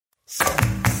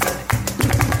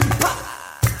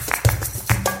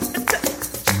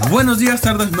Buenos días,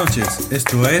 tardes, noches.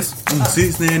 Esto es Un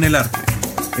Cisne en el Arte.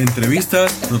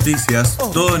 Entrevistas, noticias,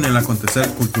 todo en el acontecer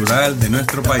cultural de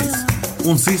nuestro país.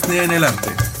 Un Cisne en el Arte.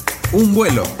 Un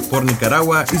vuelo por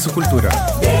Nicaragua y su cultura.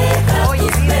 Oye,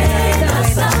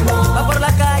 va por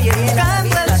la calle y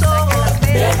canta el sol.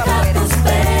 Deja tus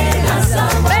penas,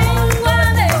 amor. Vengo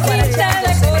a decirte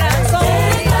de corazón.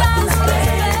 Deja tus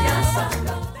penas,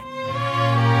 amor.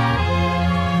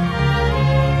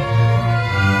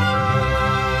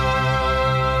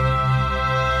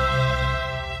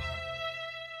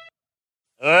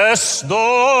 Es duro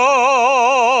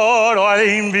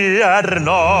el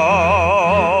invierno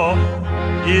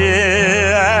y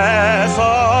es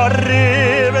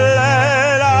horrible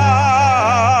el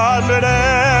hambre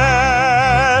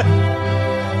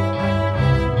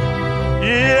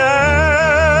y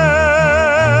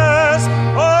es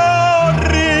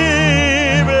horrible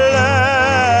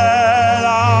el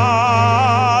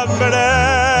hambre.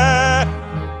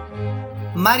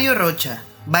 Mario Rocha,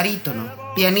 barítono,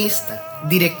 pianista,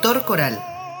 director coral,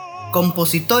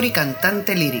 compositor y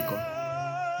cantante lírico.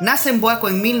 Nace en Boaco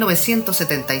en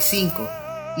 1975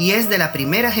 y es de la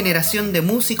primera generación de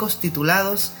músicos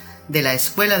titulados de la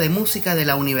Escuela de Música de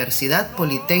la Universidad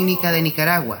Politécnica de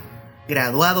Nicaragua,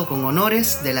 graduado con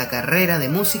honores de la carrera de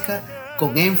música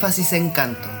con énfasis en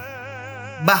canto.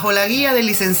 Bajo la guía del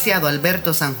licenciado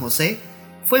Alberto San José,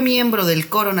 fue miembro del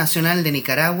Coro Nacional de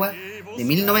Nicaragua de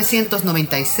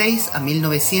 1996 a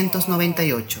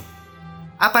 1998.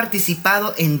 Ha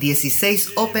participado en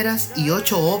 16 óperas y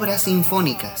 8 obras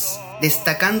sinfónicas,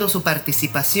 destacando su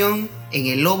participación en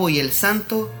El Lobo y el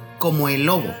Santo como El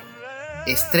Lobo,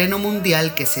 estreno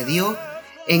mundial que se dio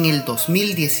en el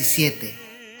 2017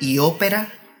 y ópera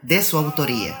de su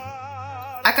autoría.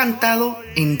 Ha cantado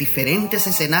en diferentes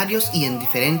escenarios y en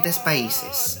diferentes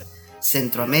países: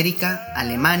 Centroamérica,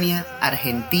 Alemania,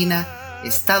 Argentina,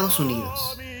 Estados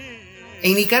Unidos.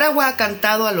 En Nicaragua ha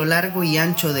cantado a lo largo y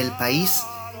ancho del país,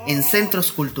 en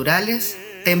centros culturales,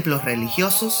 templos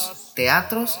religiosos,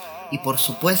 teatros y, por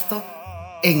supuesto,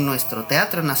 en nuestro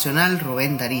Teatro Nacional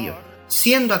Rubén Darío,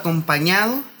 siendo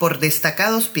acompañado por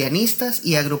destacados pianistas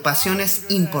y agrupaciones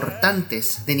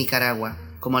importantes de Nicaragua,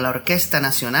 como la Orquesta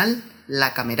Nacional,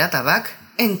 la Camerata Bach,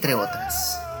 entre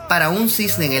otras. Para Un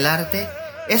Cisne en el Arte,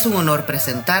 es un honor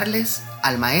presentarles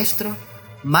al maestro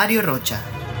Mario Rocha.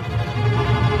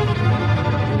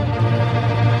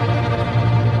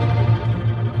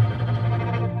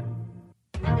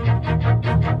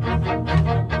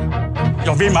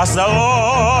 Yo vi más de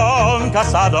un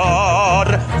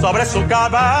cazador sobre su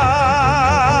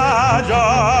caballo.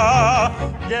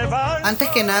 Antes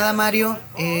que nada, Mario,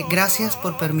 gracias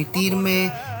por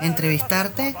permitirme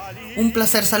entrevistarte. Un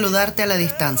placer saludarte a la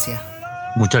distancia.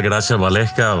 Muchas gracias,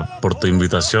 Valesca, por tu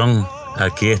invitación.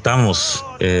 Aquí estamos,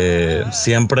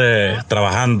 siempre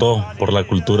trabajando por la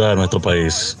cultura de nuestro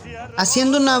país.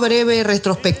 Haciendo una breve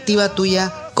retrospectiva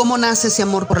tuya, ¿cómo nace ese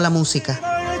amor por la música?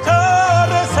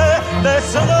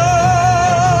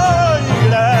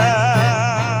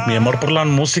 Mi amor por la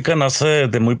música nace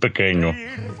desde muy pequeño.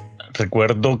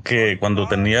 Recuerdo que cuando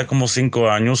tenía como 5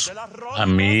 años, a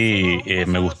mí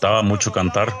me gustaba mucho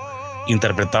cantar.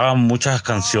 Interpretaba muchas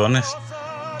canciones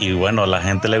y bueno, a la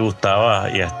gente le gustaba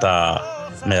y hasta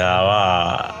me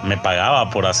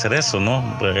pagaba por hacer eso, ¿no?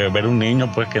 Ver un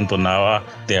niño pues que entonaba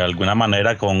de alguna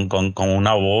manera con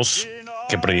una voz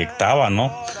que proyectaba,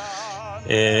 ¿no?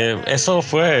 Eso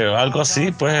fue algo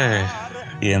así, pues,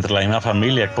 y entre la misma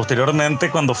familia.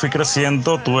 Posteriormente, cuando fui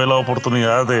creciendo, tuve la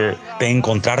oportunidad de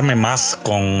encontrarme más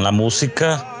con la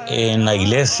música en la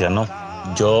iglesia, ¿no?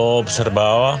 Yo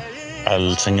observaba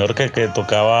al señor que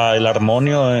tocaba el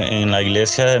armonio en la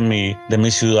iglesia de mi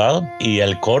ciudad y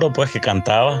el coro, pues, que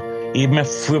cantaba. Y me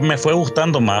fue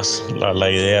gustando más la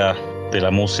idea de la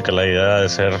música, la idea de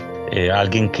ser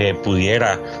alguien que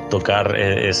pudiera tocar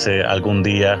algún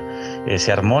día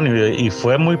ese armonio, y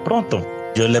fue muy pronto.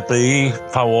 Yo le pedí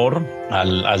favor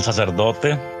al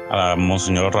sacerdote, a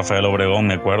Monseñor Rafael Obregón,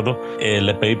 me acuerdo,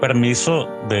 le pedí permiso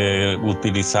de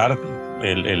utilizar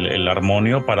el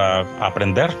armonio para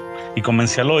aprender, y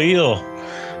comencé al oído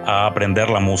a aprender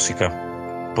la música.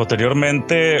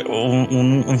 Posteriormente,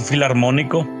 un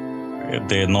filarmónico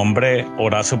de nombre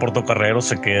Horacio Portocarrero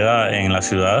se queda en la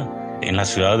ciudad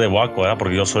de Boaco, ¿verdad?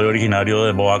 Porque yo soy originario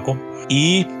de Boaco,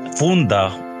 y funda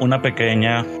una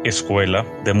pequeña escuela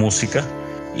de música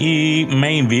y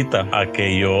me invita a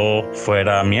que yo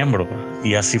fuera miembro,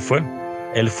 y así fue.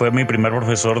 Él fue mi primer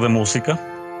profesor de música.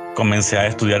 Comencé a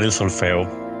estudiar el solfeo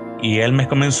y él me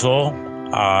comenzó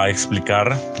a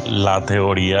explicar la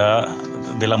teoría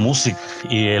de la música.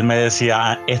 Y él me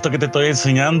decía, esto que te estoy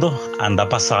enseñando, anda a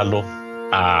pasarlo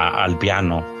al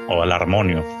piano o al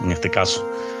armonio, en este caso.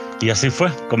 Y así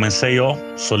fue, comencé yo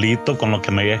solito con lo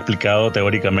que me había explicado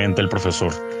teóricamente el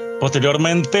profesor.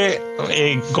 Posteriormente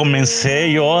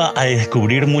comencé yo a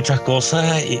descubrir muchas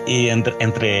cosas y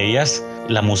entre ellas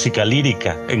la música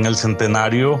lírica. En el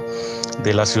centenario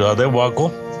de la ciudad de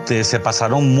Huaco se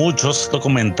pasaron muchos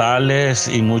documentales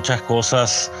y muchas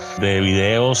cosas de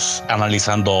videos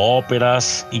analizando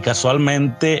óperas, y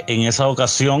casualmente en esa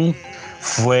ocasión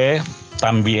fue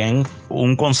también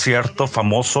un concierto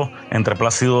famoso entre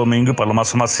Plácido Domingo y Paloma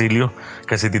San Basilio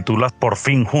que se titula Por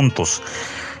fin juntos.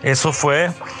 Eso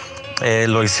fue,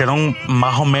 lo hicieron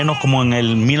más o menos como en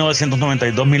el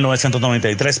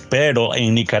 1992-1993, pero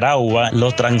en Nicaragua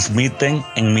lo transmiten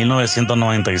en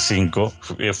 1995.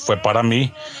 Fue para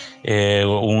mí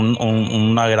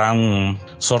una gran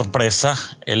sorpresa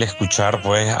el escuchar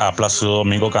pues a Plácido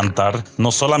Domingo cantar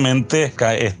no solamente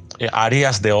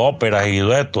arias de ópera y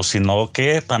duetos, sino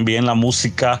que también la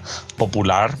música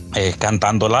popular,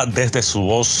 cantándola desde su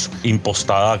voz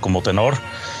impostada como tenor.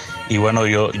 Y bueno,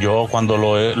 yo cuando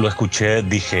lo escuché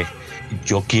dije,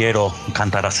 yo quiero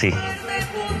cantar así.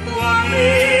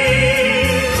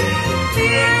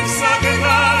 Piensa que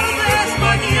tal vez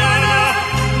mañana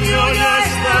yo ya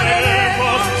estaré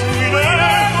lejos, muy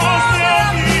lejos de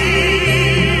aquí.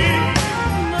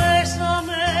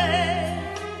 Bésame.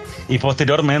 Y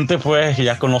posteriormente, pues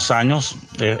ya con los años,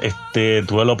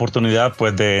 tuve la oportunidad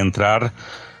pues de entrar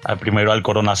primero al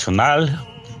Coro Nacional.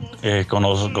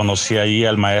 Conocí allí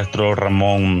al maestro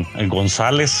Ramón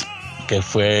González, que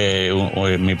fue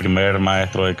mi primer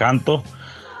maestro de canto.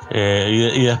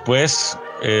 Y después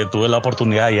tuve la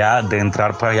oportunidad ya de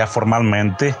entrar pues, ya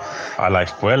formalmente a la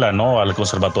escuela, ¿no? Al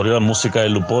Conservatorio de Música de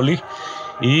Lupoli,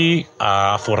 y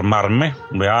a formarme,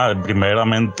 ¿verdad?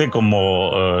 Primeramente como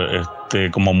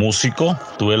músico.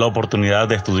 Tuve la oportunidad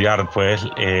de estudiar pues,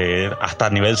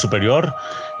 hasta nivel superior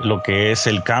lo que es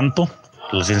el canto,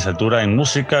 la licenciatura en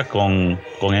música con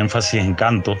énfasis en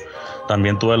canto.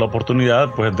 También tuve la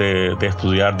oportunidad pues, de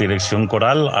estudiar dirección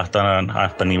coral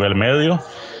hasta nivel medio,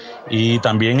 y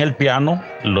también el piano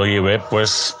lo llevé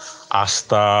pues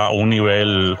hasta un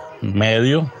nivel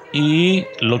medio, y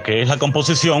lo que es la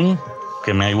composición,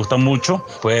 que me gusta mucho,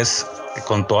 pues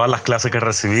con todas las clases que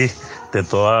recibí de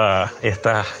todas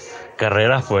estas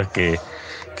carreras pues que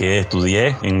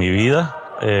estudié en mi vida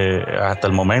hasta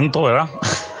el momento, ¿verdad?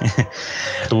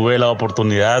 Tuve la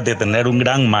oportunidad de tener un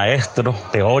gran maestro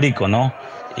teórico, ¿no?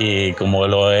 Y como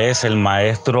lo es el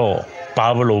maestro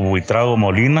Pablo Buitrago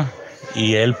Molina,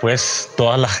 y él pues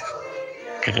todas las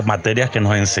materias que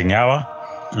nos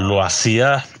enseñaba lo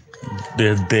hacía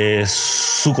desde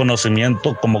su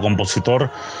conocimiento como compositor,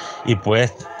 y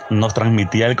pues nos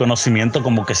transmitía el conocimiento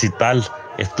como que si tal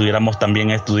estuviéramos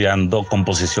también estudiando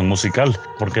composición musical,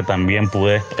 porque también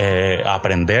pude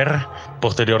aprender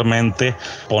posteriormente,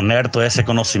 poner todo ese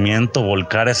conocimiento,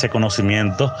 volcar ese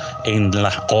conocimiento en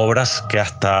las obras que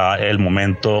hasta el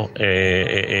momento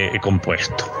he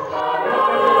compuesto.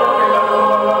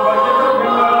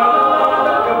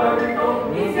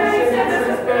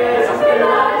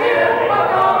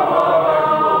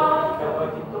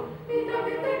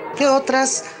 ¿Qué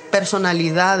otras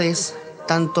personalidades,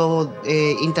 tanto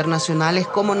internacionales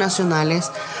como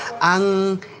nacionales,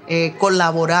 han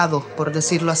colaborado, por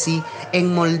decirlo así,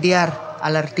 en moldear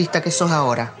al artista que sos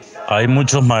ahora? Hay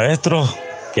muchos maestros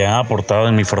que han aportado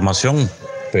en mi formación,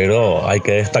 pero hay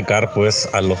que destacar pues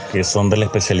a los que son de la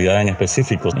especialidad en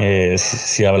específico.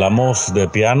 Si hablamos de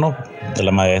piano, de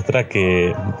la maestra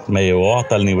que me llevó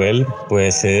hasta el nivel,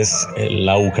 pues es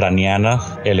la ucraniana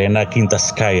Elena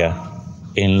Kintaskaya.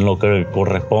 En lo que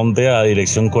corresponde a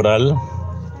dirección coral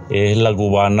es la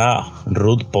cubana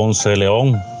Ruth Ponce de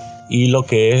León. Y lo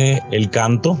que es el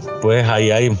canto, pues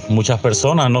ahí hay muchas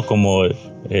personas, ¿no? Como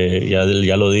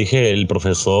ya lo dije, el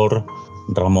profesor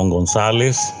Ramón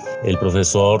González, el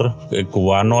profesor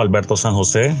cubano Alberto San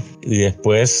José, y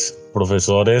después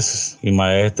profesores y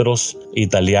maestros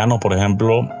italianos, por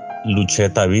ejemplo,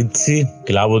 Lucetta Bizzi,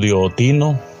 Claudio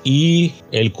Ottino, y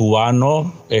el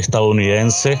cubano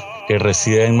estadounidense que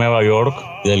reside en Nueva York,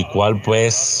 del cual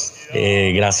pues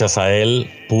gracias a él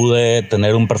pude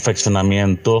tener un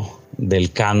perfeccionamiento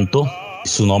del canto.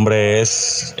 Su nombre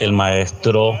es el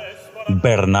maestro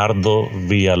Bernardo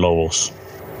Villalobos.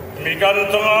 Mi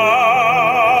cantare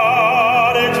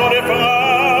cuore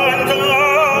franca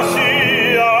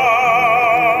sia,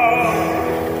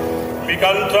 mi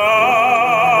cantar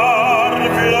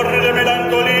fior de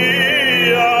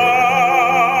melancolía,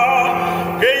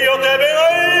 que yo te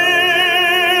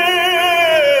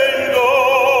vengo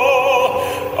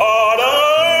a la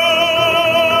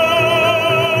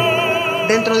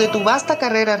Dentro de tu vasta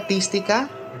carrera artística,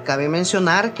 cabe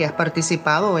mencionar que has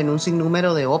participado en un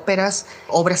sinnúmero de óperas,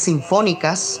 obras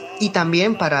sinfónicas, y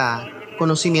también, para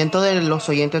conocimiento de los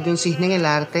oyentes de Un Cisne en el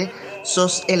Arte,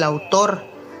 sos el autor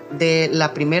de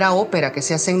la primera ópera que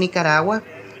se hace en Nicaragua,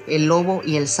 El Lobo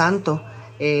y el Santo,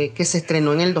 que se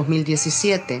estrenó en el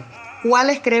 2017.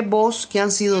 ¿Cuáles crees vos que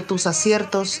han sido tus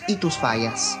aciertos y tus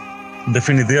fallas?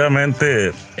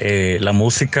 Definitivamente la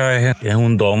música es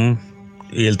un don,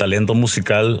 y el talento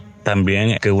musical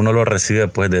también, que uno lo recibe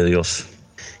pues de Dios.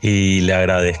 Y le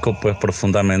agradezco pues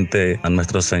profundamente a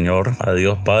nuestro Señor, a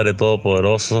Dios Padre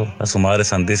Todopoderoso, a su Madre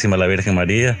Santísima, la Virgen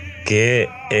María, que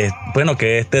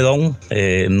que este don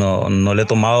no le he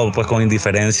tomado pues con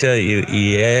indiferencia,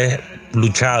 y he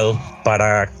luchado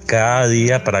para cada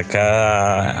día, para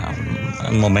cada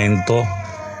momento,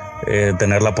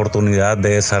 tener la oportunidad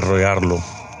de desarrollarlo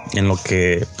en lo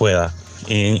que pueda.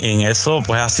 En eso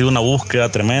pues ha sido una búsqueda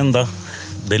tremenda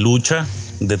de lucha,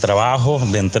 de trabajo,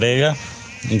 de entrega.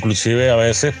 Inclusive a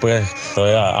veces pues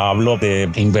hablo de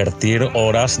invertir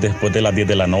horas después de las 10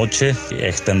 de la noche,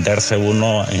 extenderse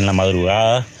uno en la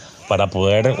madrugada para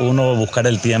poder uno buscar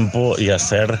el tiempo y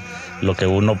hacer lo que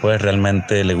uno pues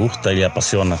realmente le gusta y le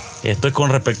apasiona. Esto es con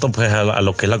respecto pues a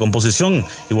lo que es la composición.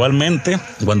 Igualmente,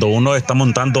 cuando uno está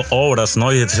montando obras,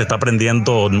 ¿no?, y se está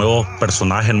aprendiendo nuevos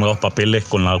personajes, nuevos papeles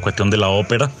con la cuestión de la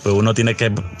ópera, pues uno tiene que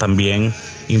también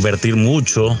invertir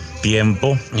mucho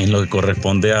tiempo en lo que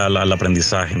corresponde al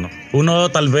aprendizaje, ¿no? Uno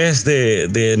tal vez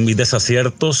de mis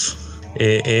desaciertos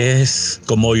es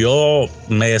como yo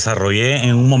me desarrollé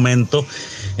en un momento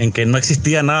en que no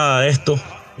existía nada de esto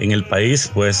en el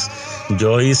país. Pues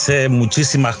yo hice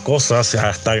muchísimas cosas,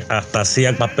 hasta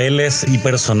hacía papeles y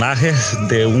personajes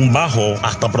de un bajo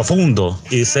hasta profundo.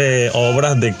 Hice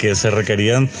obras de que se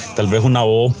requerían tal vez una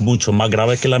voz mucho más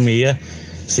grave que la mía.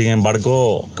 Sin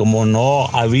embargo, como no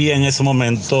había en ese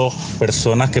momento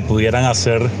personas que pudieran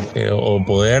hacer o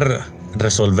poder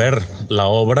resolver la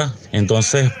obra,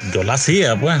 entonces yo la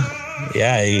hacía, pues.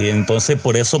 Y entonces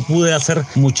por eso pude hacer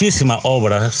muchísimas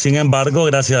obras. Sin embargo,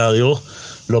 gracias a Dios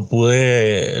lo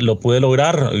pude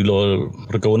lograr,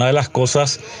 porque una de las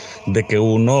cosas de que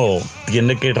uno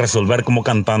tiene que resolver como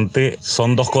cantante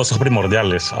son dos cosas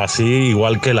primordiales, así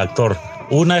igual que el actor.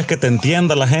 Una es que te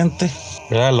entienda la gente,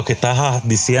 ¿verdad?, lo que estás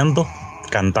diciendo,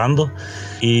 cantando,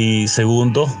 y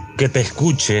segundo, que te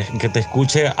escuche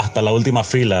hasta la última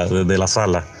fila de la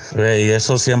sala. Y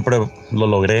eso siempre lo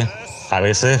logré, a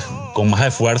veces con más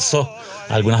esfuerzo,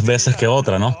 algunas veces que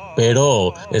otras, ¿no?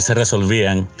 Pero se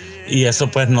resolvían. Y eso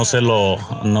pues no se lo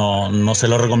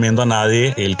recomiendo a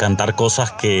nadie, el cantar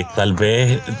cosas que tal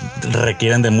vez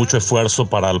requieren de mucho esfuerzo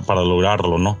para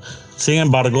lograrlo, ¿no? Sin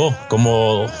embargo,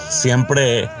 como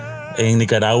siempre en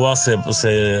Nicaragua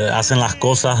se hacen las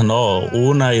cosas, ¿no?,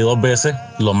 una y dos veces,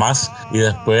 lo más, y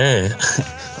después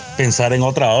pensar en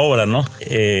otra obra, ¿no?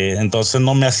 Entonces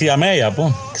no me hacía mella,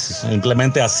 pues.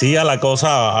 Simplemente hacía la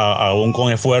cosa aún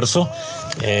con esfuerzo,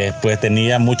 pues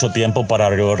tenía mucho tiempo para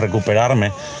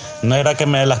recuperarme. No era que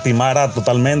me lastimara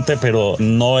totalmente, pero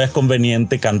no es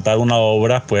conveniente cantar una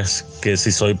obra, pues que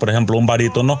si soy, por ejemplo, un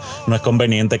barítono, no es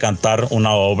conveniente cantar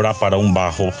una obra para un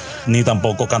bajo, ni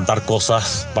tampoco cantar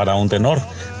cosas para un tenor.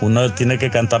 Uno tiene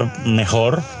que cantar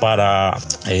mejor para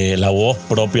la voz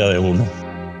propia de uno.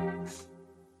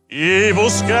 Y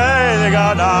busqué el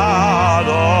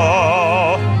ganado,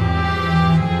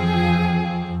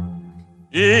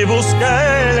 y busqué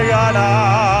el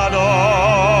ganado,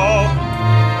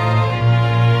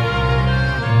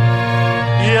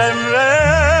 y en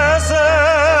veces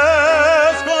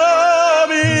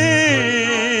comí.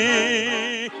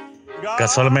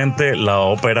 Casualmente la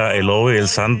ópera El Lobo y el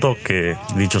Santo, que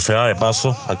dicho sea de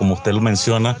paso, como usted lo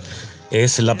menciona,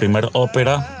 es la primera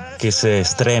ópera que se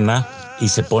estrena y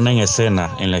se pone en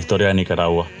escena en la historia de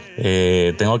Nicaragua.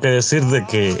 Tengo que decir de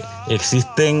que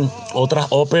existen otras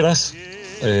óperas.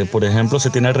 Por ejemplo, se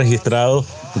tiene registrado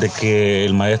de que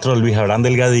el maestro Luis Abraham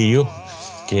Delgadillo,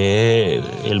 que es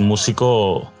el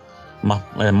músico más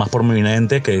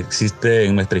prominente que existe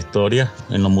en nuestra historia,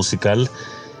 en lo musical,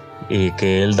 y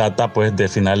que él data pues de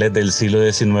finales del siglo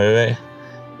XIX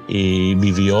y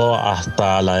vivió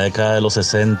hasta la década de los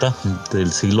 60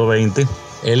 del siglo XX.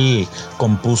 Él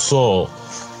compuso,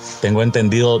 tengo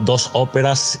entendido, 2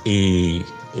 óperas y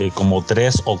como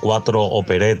 3 o 4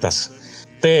 operetas,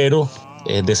 pero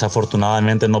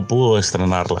desafortunadamente no pudo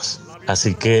estrenarlas.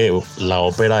 Así que la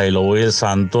ópera El Lobo y el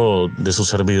Santo de su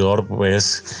servidor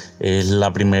pues es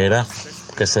la primera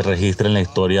que se registra en la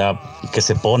historia y que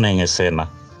se pone en escena.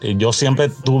 Yo siempre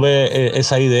tuve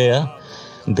esa idea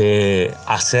de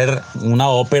hacer una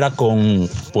ópera con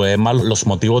poemas Los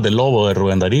motivos del lobo de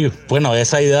Rubén Darío. Bueno,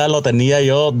 esa idea lo tenía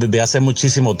yo desde hace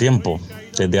muchísimo tiempo,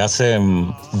 desde hace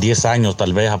 10 años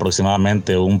tal vez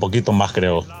aproximadamente, un poquito más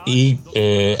creo. Y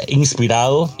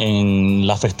inspirado en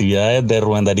las festividades de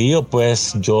Rubén Darío,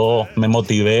 pues yo me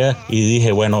motivé y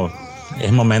dije, bueno,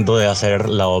 es momento de hacer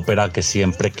la ópera que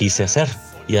siempre quise hacer.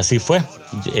 Y así fue.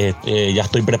 Ya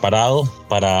estoy preparado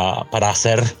para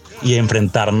hacer y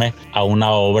enfrentarme a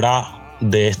una obra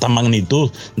de esta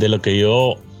magnitud, de lo que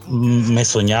yo me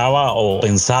soñaba o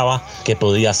pensaba que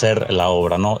podía ser la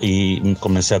obra, ¿no? Y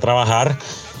comencé a trabajar,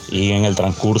 y en el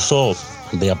transcurso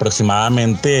de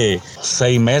aproximadamente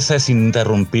 6 meses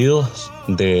ininterrumpidos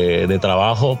de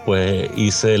trabajo, pues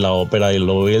hice la ópera El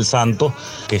Lobo y el Santo,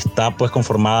 que está pues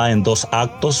conformada en 2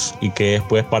 actos y que es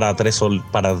pues para 3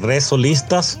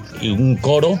 solistas y un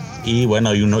coro y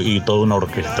bueno, y toda una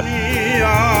orquesta.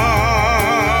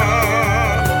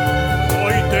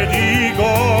 Hoy te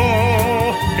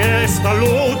digo que esta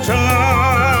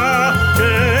lucha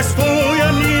que es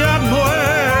tuya, mía,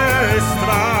 nuestra.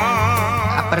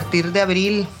 A partir de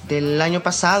abril del año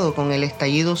pasado, con el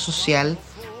estallido social,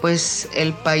 pues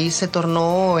el país se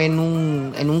tornó en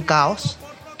un caos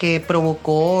que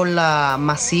provocó la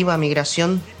masiva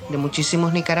migración de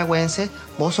muchísimos nicaragüenses.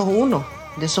 Vos sos uno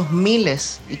de esos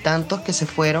miles y tantos que se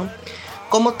fueron.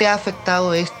 ¿Cómo te ha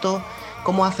afectado esto?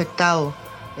 ¿Cómo ha afectado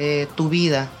tu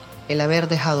vida el haber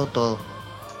dejado todo?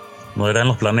 No eran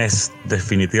los planes,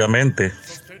 definitivamente.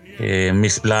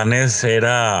 Mis planes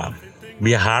era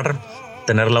viajar,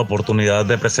 tener la oportunidad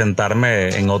de presentarme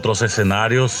en otros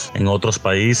escenarios, en otros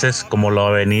países, como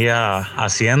lo venía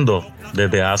haciendo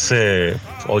desde hace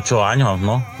 8 años,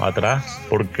 ¿no? Atrás,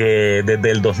 porque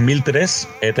desde el 2003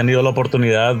 he tenido la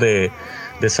oportunidad de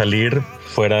salir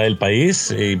fuera del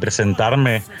país y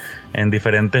presentarme en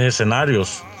diferentes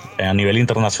escenarios a nivel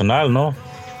internacional, ¿no?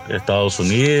 Estados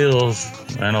Unidos,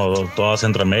 bueno, toda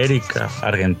Centroamérica,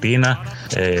 Argentina,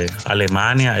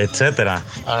 Alemania, etcétera.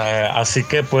 Así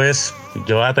que pues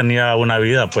yo ya tenía una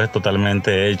vida pues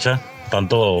totalmente hecha,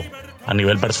 tanto a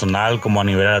nivel personal como a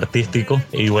nivel artístico,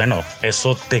 y bueno,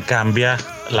 eso te cambia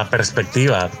la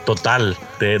perspectiva total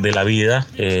de la vida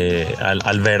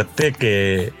al verte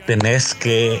que tenés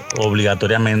que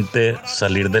obligatoriamente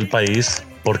salir del país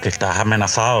porque estás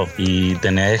amenazado y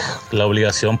tenés la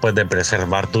obligación pues de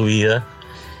preservar tu vida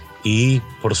y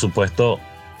por supuesto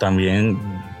también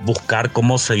buscar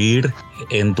cómo seguir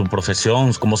en tu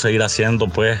profesión, cómo seguir haciendo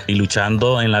pues y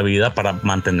luchando en la vida para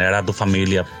mantener a tu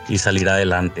familia y salir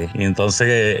adelante. Y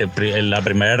entonces la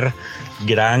primer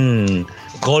gran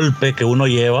golpe que uno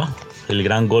lleva, el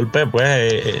gran golpe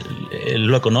pues es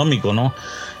lo económico, ¿no?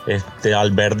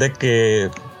 Al ver de que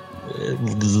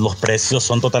los precios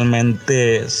son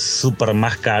totalmente súper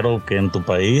más caros que en tu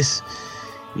país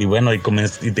y bueno, y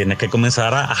tienes que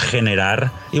comenzar a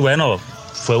generar, y bueno,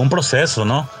 fue un proceso,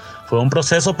 ¿no? Fue un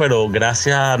proceso, pero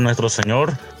gracias a nuestro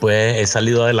Señor pues he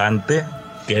salido adelante,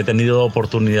 que he tenido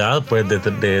oportunidad pues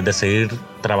de seguir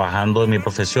trabajando en mi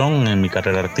profesión, en mi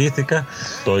carrera artística.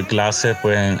 Doy clases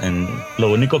pues en lo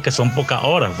único que son pocas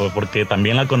horas, pues, porque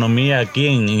también la economía aquí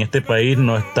en este país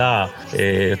no está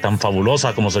tan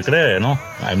fabulosa como se cree, ¿no?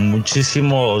 Hay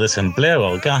muchísimo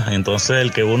desempleo acá, entonces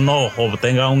el que uno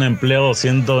obtenga un empleo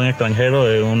siendo un extranjero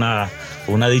es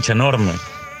una dicha enorme.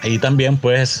 Y también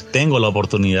pues tengo la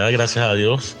oportunidad, gracias a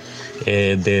Dios,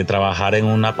 de trabajar en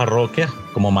una parroquia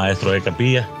como maestro de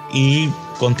capilla, y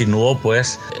continúo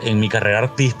pues en mi carrera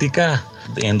artística,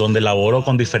 en donde laboro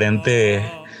con diferentes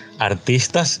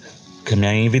artistas que me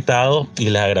han invitado y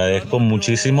les agradezco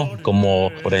muchísimo,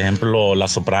 como por ejemplo la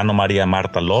soprano María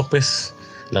Marta López,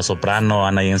 la soprano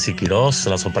Anayensi Quirós,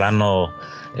 la soprano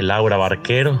Laura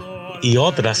Barquero y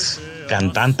otras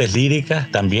cantantes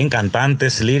líricas, también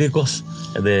cantantes líricos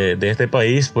de este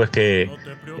país, pues que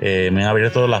me han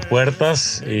abierto las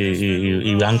puertas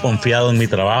y han confiado en mi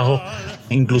trabajo.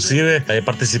 Inclusive he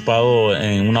participado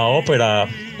en una ópera,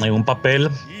 en un papel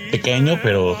pequeño,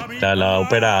 pero la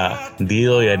ópera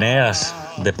Dido y Eneas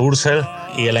de Purcell.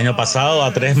 Y el año pasado,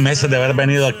 a 3 meses de haber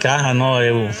venido acá, ¿no?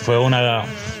 Fue una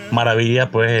maravilla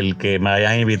pues el que me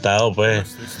hayan invitado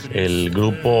pues el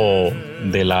grupo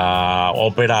de la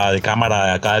ópera de cámara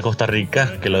de acá de Costa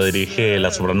Rica, que lo dirige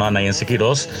la soprano Anayensi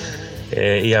Quirós,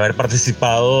 y haber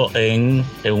participado en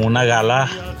una gala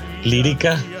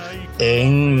lírica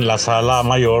en la sala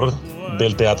mayor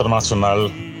del Teatro Nacional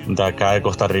de acá de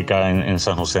Costa Rica en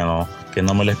San José, ¿no? Que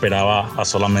no me lo esperaba a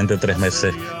solamente 3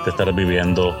 meses de estar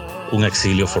viviendo un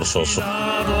exilio forzoso.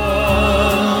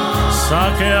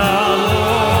 Saqueado,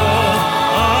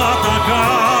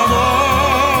 atacado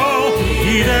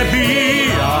y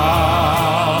debía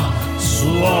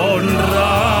su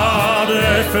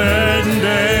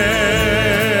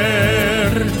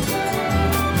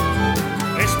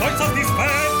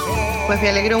Pues me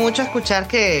alegro mucho escuchar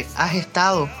que has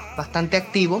estado bastante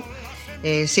activo.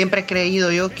 Siempre he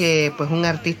creído yo que pues un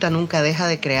artista nunca deja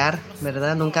de crear,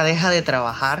 ¿verdad? Nunca deja de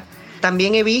trabajar.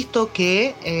 También he visto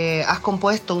que has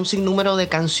compuesto un sinnúmero de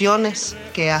canciones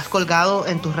que has colgado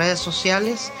en tus redes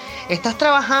sociales. ¿Estás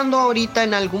trabajando ahorita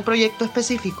en algún proyecto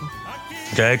específico?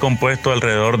 Ya he compuesto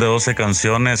alrededor de 12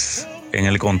 canciones en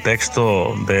el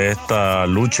contexto de esta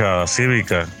lucha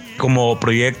cívica. Como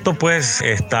proyecto, pues,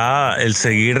 está el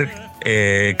seguir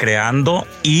creando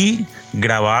y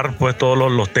grabar pues todos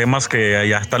los temas que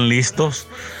ya están listos,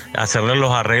 hacerle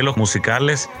los arreglos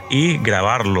musicales y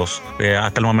grabarlos.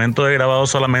 Hasta el momento he grabado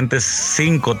solamente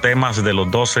 5 temas de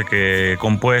los 12 que he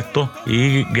compuesto,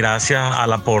 y gracias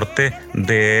al aporte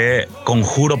de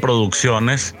Conjuro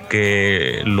Producciones,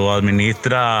 que lo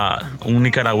administra un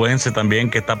nicaragüense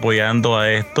también que está apoyando a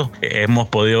esto, hemos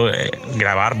podido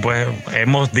grabar, pues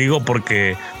digo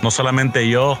porque no solamente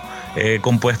yo he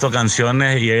compuesto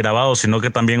canciones y he grabado, sino que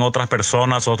también otras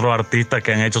personas, otros artistas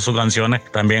que han hecho sus canciones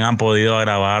también han podido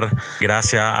grabar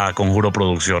gracias a Conjuro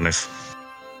Producciones.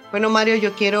 Bueno, Mario,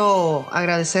 yo quiero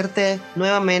agradecerte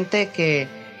nuevamente que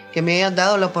me hayas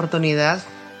dado la oportunidad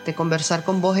de conversar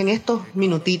con vos en estos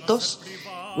minutitos.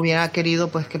 Hubiera querido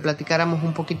pues que platicáramos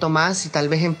un poquito más y tal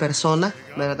vez en persona,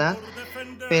 ¿verdad?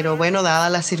 Pero bueno,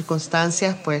 dadas las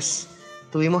circunstancias, pues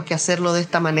tuvimos que hacerlo de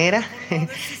esta manera.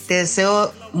 Te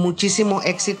deseo muchísimos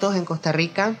éxitos en Costa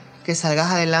Rica, que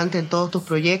salgas adelante en todos tus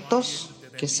proyectos,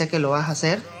 que sé que lo vas a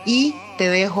hacer. Y te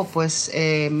dejo pues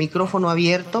micrófono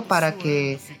abierto para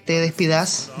que te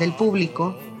despidas del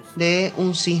público de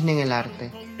Un Cisne en el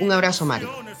Arte. Un abrazo, Mario.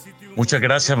 Muchas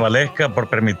gracias, Valesca, por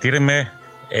permitirme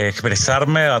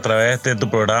expresarme a través de tu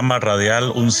programa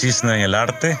radial Un Cisne en el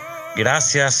Arte.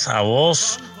 Gracias a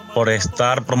vos por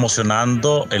estar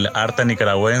promocionando el arte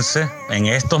nicaragüense en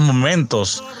estos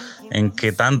momentos en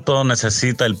que tanto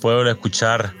necesita el pueblo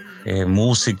escuchar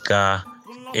música,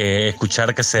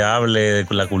 escuchar que se hable de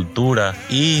la cultura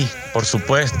y, por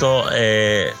supuesto,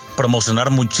 promocionar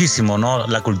muchísimo, ¿no?,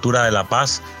 la cultura de la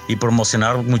paz, y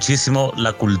promocionar muchísimo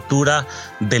la cultura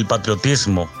del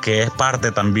patriotismo, que es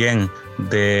parte también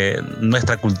de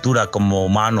nuestra cultura como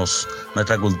humanos,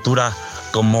 nuestra cultura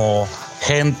como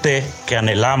gente que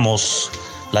anhelamos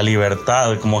la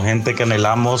libertad, como gente que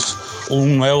anhelamos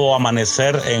un nuevo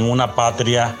amanecer en una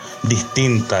patria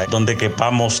distinta, donde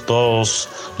quepamos todos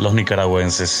los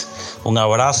nicaragüenses. Un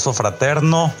abrazo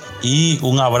fraterno y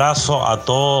un abrazo a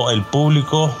todo el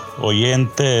público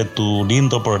oyente de tu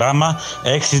lindo programa.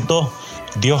 Éxito.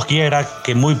 Dios quiera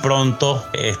que muy pronto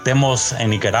estemos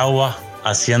en Nicaragua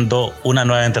haciendo una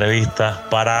nueva entrevista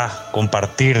para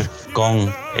compartir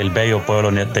con el bello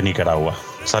pueblo de Nicaragua.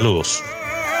 Saludos.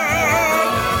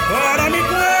 Para mi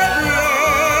pueblo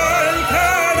en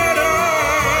general,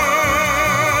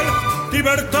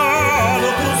 libertad,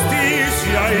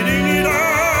 justicia y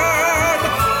dignidad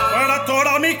para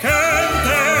toda mi gente.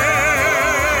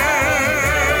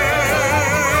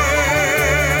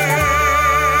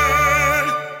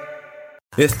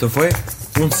 Esto fue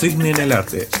Un Cisne en el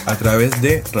Arte a través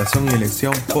de Razón y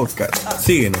Elección Podcast.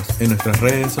 Síguenos en nuestras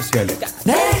redes sociales.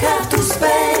 Deja tus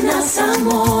penas,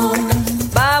 amor.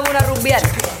 Vamos a rumbear,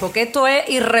 porque esto es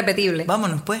irrepetible.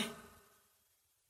 Vámonos pues.